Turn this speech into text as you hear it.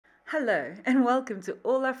Hello and welcome to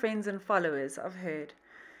all our friends and followers of Herd.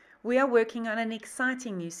 We are working on an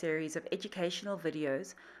exciting new series of educational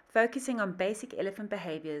videos focusing on basic elephant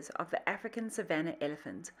behaviours of the African savanna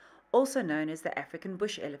elephant, also known as the African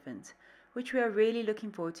bush elephant, which we are really looking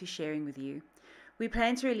forward to sharing with you. We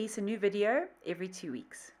plan to release a new video every 2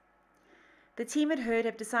 weeks. The team at Herd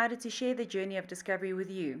have decided to share the journey of discovery with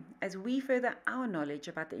you as we further our knowledge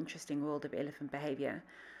about the interesting world of elephant behaviour.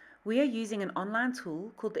 We are using an online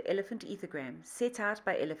tool called the Elephant Ethogram, set out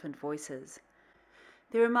by Elephant Voices.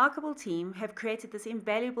 The remarkable team have created this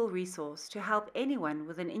invaluable resource to help anyone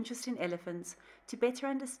with an interest in elephants to better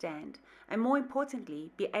understand and, more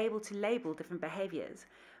importantly, be able to label different behaviours,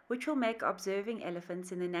 which will make observing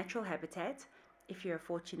elephants in their natural habitat, if you are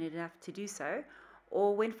fortunate enough to do so,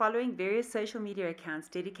 or when following various social media accounts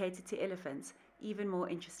dedicated to elephants, even more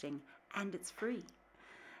interesting, and it's free.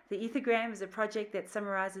 The Ethogram is a project that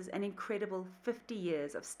summarizes an incredible 50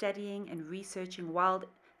 years of studying and researching wild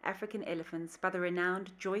African elephants by the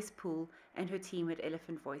renowned Joyce Poole and her team at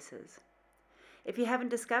Elephant Voices. If you haven't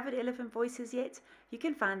discovered Elephant Voices yet, you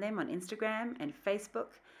can find them on Instagram and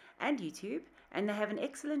Facebook and YouTube, and they have an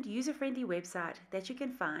excellent user-friendly website that you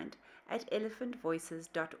can find at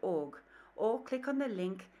elephantvoices.org, or click on the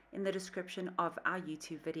link in the description of our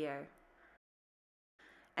YouTube video.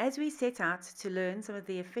 As we set out to learn some of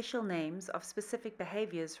the official names of specific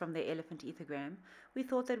behaviours from the Elephant Ethogram, we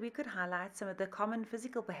thought that we could highlight some of the common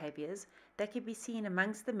physical behaviours that can be seen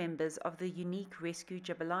amongst the members of the unique rescue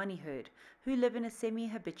Jabulani herd, who live in a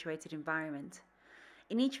semi-habituated environment.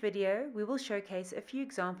 In each video, we will showcase a few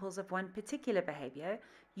examples of one particular behaviour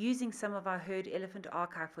using some of our herd elephant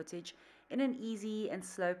archive footage in an easy and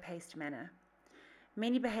slow-paced manner.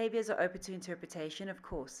 Many behaviours are open to interpretation, of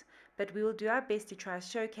course, but we will do our best to try to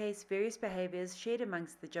showcase various behaviours shared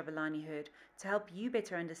amongst the Jabulani herd to help you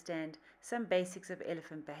better understand some basics of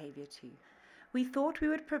elephant behaviour too. We thought we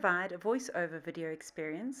would provide a voice-over video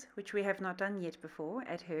experience, which we have not done yet before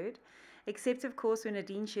at Herd, except of course when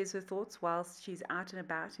Nadine shares her thoughts whilst she's out and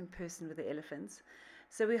about in person with the elephants.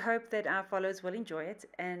 So we hope that our followers will enjoy it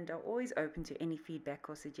and are always open to any feedback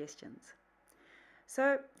or suggestions.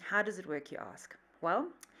 So how does it work, you ask? Well,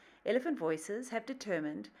 Elephant Voices have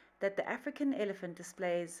determined that the African elephant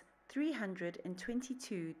displays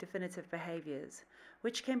 322 definitive behaviours,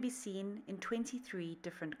 which can be seen in 23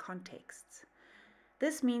 different contexts.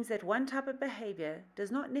 This means that one type of behaviour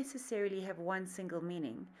does not necessarily have one single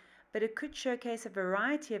meaning, but it could showcase a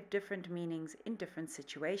variety of different meanings in different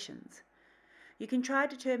situations. You can try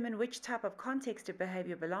to determine which type of context a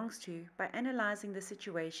behaviour belongs to by analysing the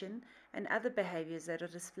situation and other behaviours that are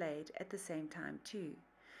displayed at the same time too.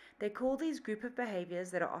 They call these group of behaviours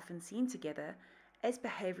that are often seen together as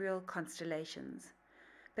behavioural constellations.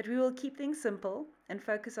 But we will keep things simple and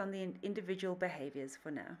focus on the individual behaviours for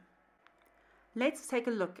now. Let's take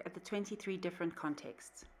a look at the 23 different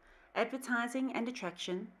contexts: advertising and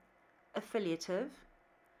attraction, affiliative,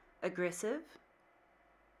 aggressive,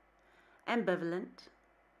 ambivalent,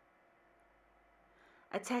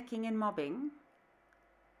 attacking and mobbing,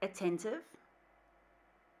 attentive,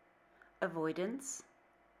 avoidance,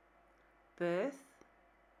 birth,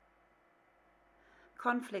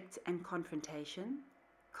 conflict and confrontation,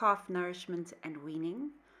 calf nourishment and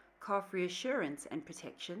weaning, calf reassurance and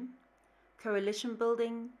protection, coalition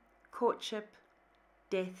building, courtship,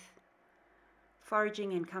 death,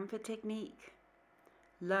 foraging and comfort technique,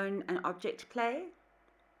 lone and object play,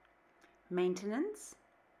 maintenance,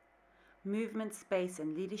 movement, space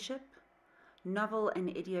and leadership, novel and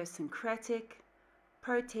idiosyncratic,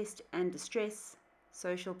 protest and distress,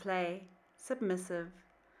 social play, submissive,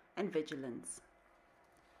 and vigilance.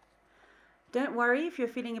 Don't worry if you're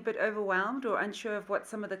feeling a bit overwhelmed or unsure of what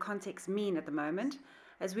some of the contexts mean at the moment,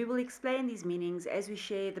 as we will explain these meanings as we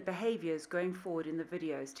share the behaviours going forward in the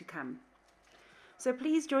videos to come. So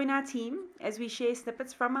please join our team as we share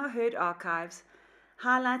snippets from our herd archives,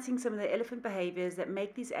 highlighting some of the elephant behaviours that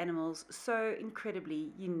make these animals so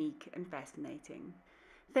incredibly unique and fascinating.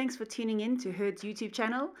 Thanks for tuning in to Herd's YouTube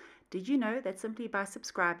channel. Did you know that simply by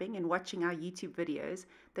subscribing and watching our YouTube videos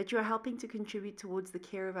that you are helping to contribute towards the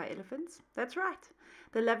care of our elephants? That's right.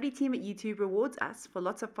 The lovely team at YouTube rewards us for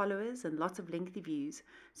lots of followers and lots of lengthy views.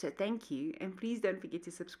 So thank you, and please don't forget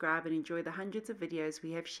to subscribe and enjoy the hundreds of videos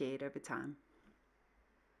we have shared over time.